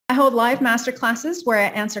I hold live masterclasses where I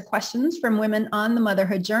answer questions from women on the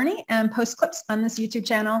motherhood journey and post clips on this YouTube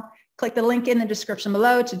channel. Click the link in the description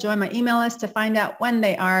below to join my email list to find out when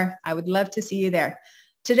they are. I would love to see you there.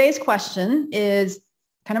 Today's question is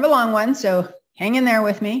kind of a long one, so hang in there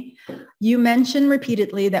with me. You mentioned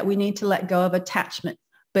repeatedly that we need to let go of attachment,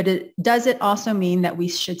 but does it also mean that we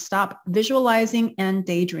should stop visualizing and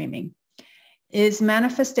daydreaming? Is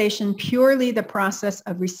manifestation purely the process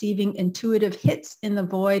of receiving intuitive hits in the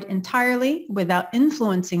void entirely without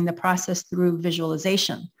influencing the process through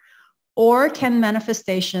visualization? Or can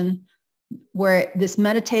manifestation, where this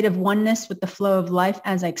meditative oneness with the flow of life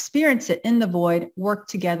as I experience it in the void, work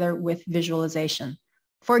together with visualization?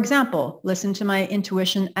 For example, listen to my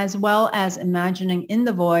intuition as well as imagining in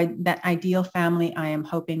the void that ideal family I am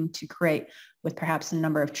hoping to create, with perhaps a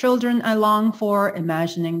number of children I long for,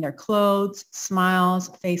 imagining their clothes, smiles,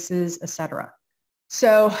 faces, etc.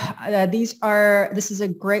 So this is a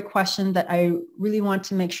great question that I really want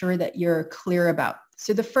to make sure that you're clear about.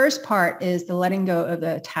 So the first part is the letting go of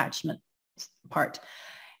the attachment part.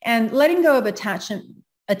 And letting go of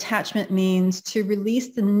attachment means to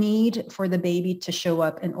release the need for the baby to show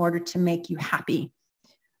up in order to make you happy,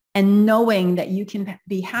 and knowing that you can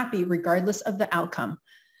be happy regardless of the outcome,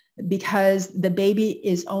 because the baby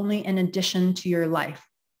is only an addition to your life.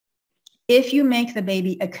 If you make the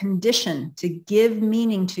baby a condition to give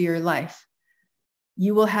meaning to your life,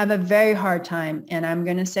 you will have a very hard time. And I'm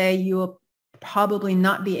going to say you will probably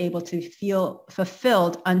not be able to feel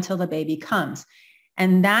fulfilled until the baby comes.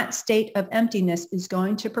 And that state of emptiness is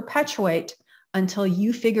going to perpetuate until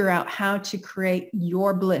you figure out how to create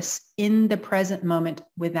your bliss in the present moment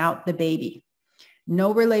without the baby.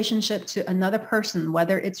 No relationship to another person,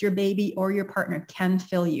 whether it's your baby or your partner, can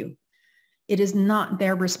fill you. It is not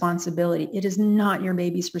their responsibility. It is not your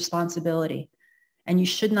baby's responsibility. And you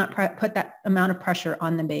should not put that amount of pressure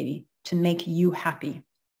on the baby to make you happy.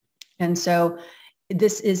 And so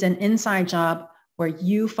this is an inside job where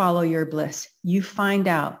you follow your bliss. You find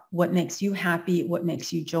out what makes you happy, what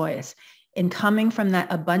makes you joyous. And coming from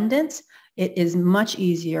that abundance, it is much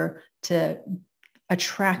easier to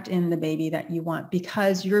attract in the baby that you want,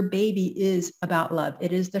 because your baby is about love.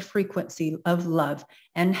 It is the frequency of love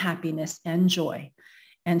and happiness and joy.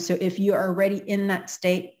 And so if you are already in that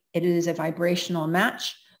state, it is a vibrational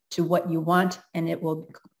match to what you want, and it will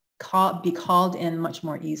be called in much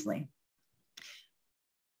more easily.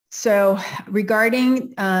 So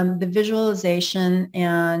regarding the visualization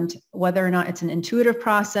and whether or not it's an intuitive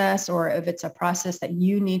process or if it's a process that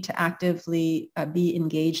you need to actively be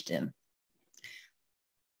engaged in.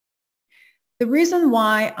 The reason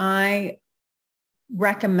why I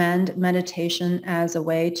recommend meditation as a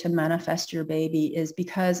way to manifest your baby is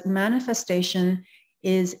because manifestation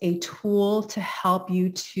is a tool to help you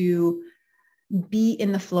to be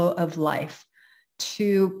in the flow of life,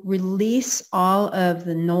 to release all of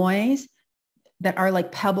the noise that are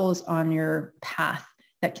like pebbles on your path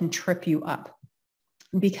that can trip you up.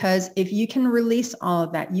 Because if you can release all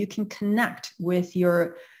of that, you can connect with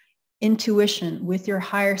your intuition, with your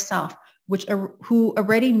higher self, who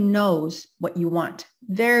already knows what you want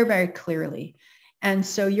very, very clearly. And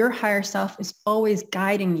so your higher self is always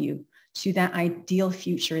guiding you to that ideal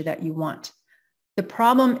future that you want. The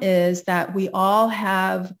problem is that we all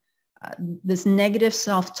have this negative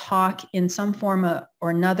self-talk in some form or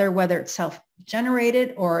another, whether it's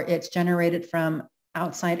self-generated or it's generated from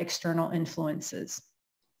outside external influences.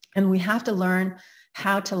 And we have to learn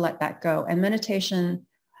how to let that go. And meditation,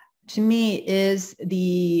 to me, is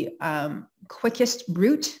the quickest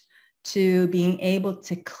route to being able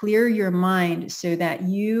to clear your mind so that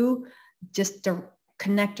you just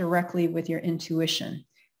connect directly with your intuition.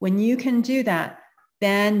 When you can do that,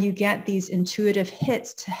 then you get these intuitive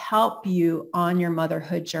hits to help you on your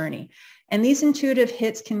motherhood journey. And these intuitive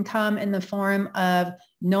hits can come in the form of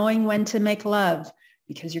knowing when to make love,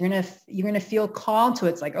 because you're gonna feel called to it.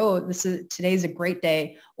 It's like, oh, today's a great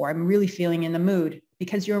day, or I'm really feeling in the mood,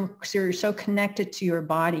 because you're so connected to your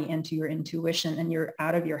body and to your intuition, and you're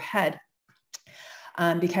out of your head.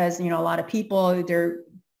 Because a lot of people,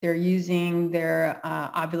 they're using their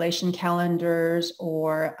ovulation calendars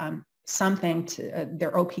or something to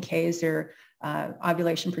their OPKs, their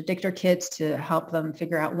ovulation predictor kits, to help them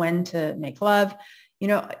figure out when to make love.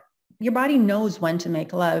 Your body knows when to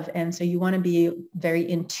make love. And so you want to be very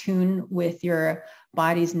in tune with your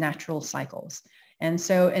body's natural cycles. And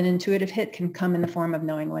so an intuitive hit can come in the form of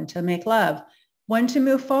knowing when to make love, when to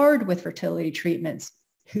move forward with fertility treatments,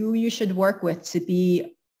 who you should work with to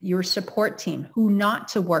be your support team, who not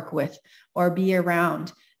to work with or be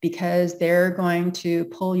around, because they're going to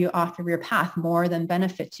pull you off of your path more than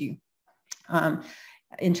benefit you.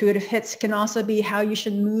 Intuitive hits can also be how you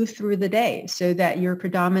should move through the day so that you're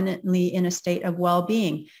predominantly in a state of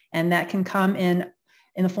well-being. And that can come in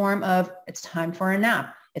the form of, it's time for a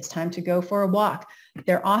nap. It's time to go for a walk.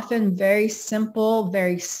 They're often very simple,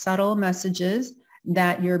 very subtle messages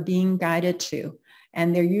that you're being guided to.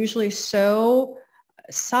 And they're usually so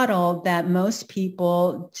subtle that most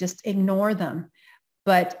people just ignore them.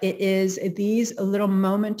 But it is these little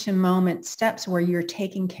moment-to-moment steps where you're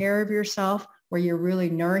taking care of yourself, where you're really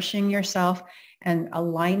nourishing yourself and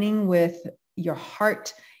aligning with your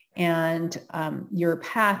heart and your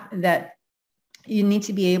path, that you need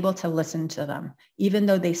to be able to listen to them, even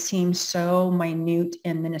though they seem so minute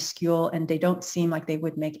and minuscule and they don't seem like they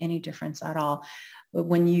would make any difference at all. But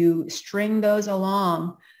when you string those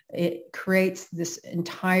along, it creates this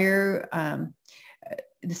entire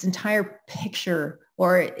picture,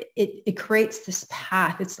 or it creates this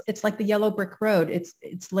path. It's like the yellow brick road.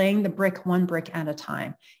 It's laying the brick one brick at a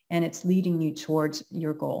time, and it's leading you towards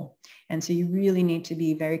your goal. And so you really need to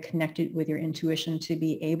be very connected with your intuition to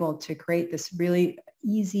be able to create this really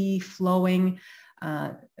easy flowing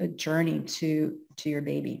journey to your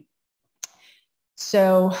baby.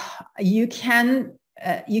 So you can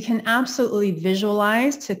absolutely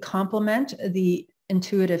visualize to complement the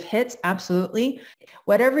intuitive hits. Absolutely.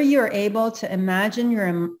 Whatever you're able to imagine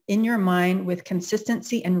you're in your mind with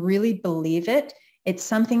consistency and really believe it, it's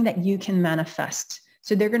something that you can manifest.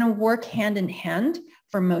 So they're going to work hand in hand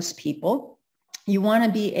for most people. You want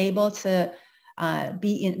to be able to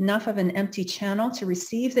be enough of an empty channel to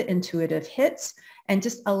receive the intuitive hits, and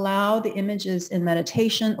just allow the images in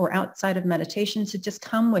meditation or outside of meditation to just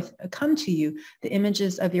come to you. The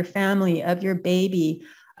images of your family, of your baby,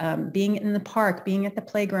 being in the park, being at the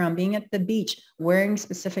playground, being at the beach, wearing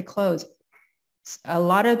specific clothes. A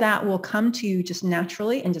lot of that will come to you just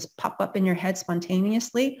naturally and just pop up in your head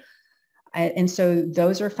spontaneously. And so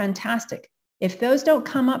those are fantastic. If those don't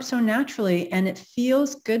come up so naturally and it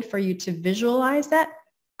feels good for you to visualize that,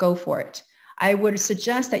 go for it. I would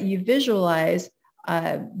suggest that you visualize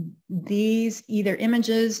these either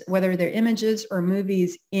images, whether they're images or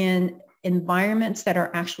movies, in environments that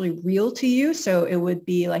are actually real to you. So it would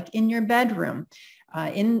be like in your bedroom,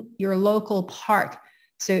 in your local park.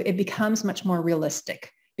 So it becomes much more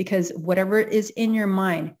realistic, because whatever is in your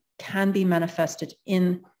mind can be manifested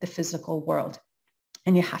in the physical world.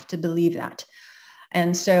 And you have to believe that.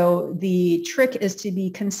 And so the trick is to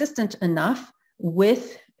be consistent enough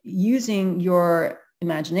with using your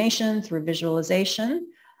imagination through visualization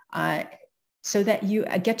so that you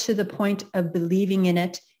get to the point of believing in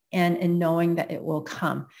it and in knowing that it will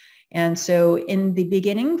come. And so in the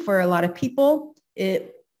beginning, for a lot of people,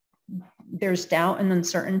 there's doubt and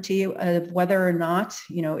uncertainty of whether or not,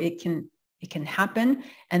 it can happen.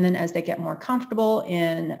 And then as they get more comfortable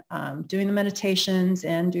in doing the meditations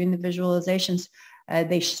and doing the visualizations,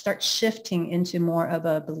 they start shifting into more of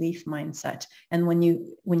a belief mindset. And when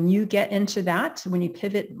you get into that, when you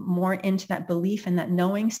pivot more into that belief and that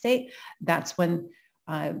knowing state, that's when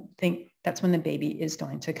the baby is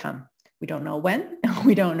going to come. We don't know when,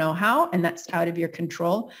 we don't know how, and that's out of your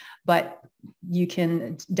control, but you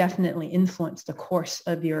can definitely influence the course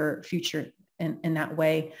of your future in that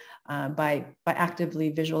way by actively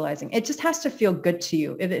visualizing. It just has to feel good to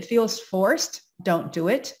you. If it feels forced, don't do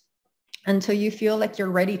it until you feel like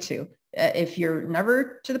you're ready to. If you're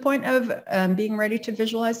never to the point of being ready to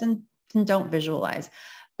visualize, then don't visualize.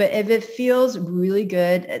 But if it feels really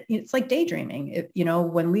good, it's like daydreaming.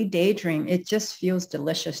 When we daydream, it just feels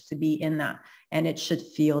delicious to be in that, and it should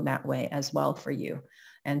feel that way as well for you.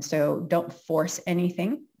 And so don't force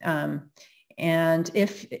anything. And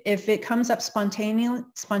if it comes up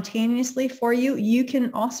spontaneously for you, you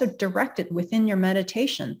can also direct it within your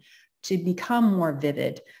meditation to become more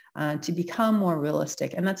vivid, to become more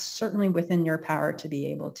realistic. And that's certainly within your power to be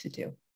able to do.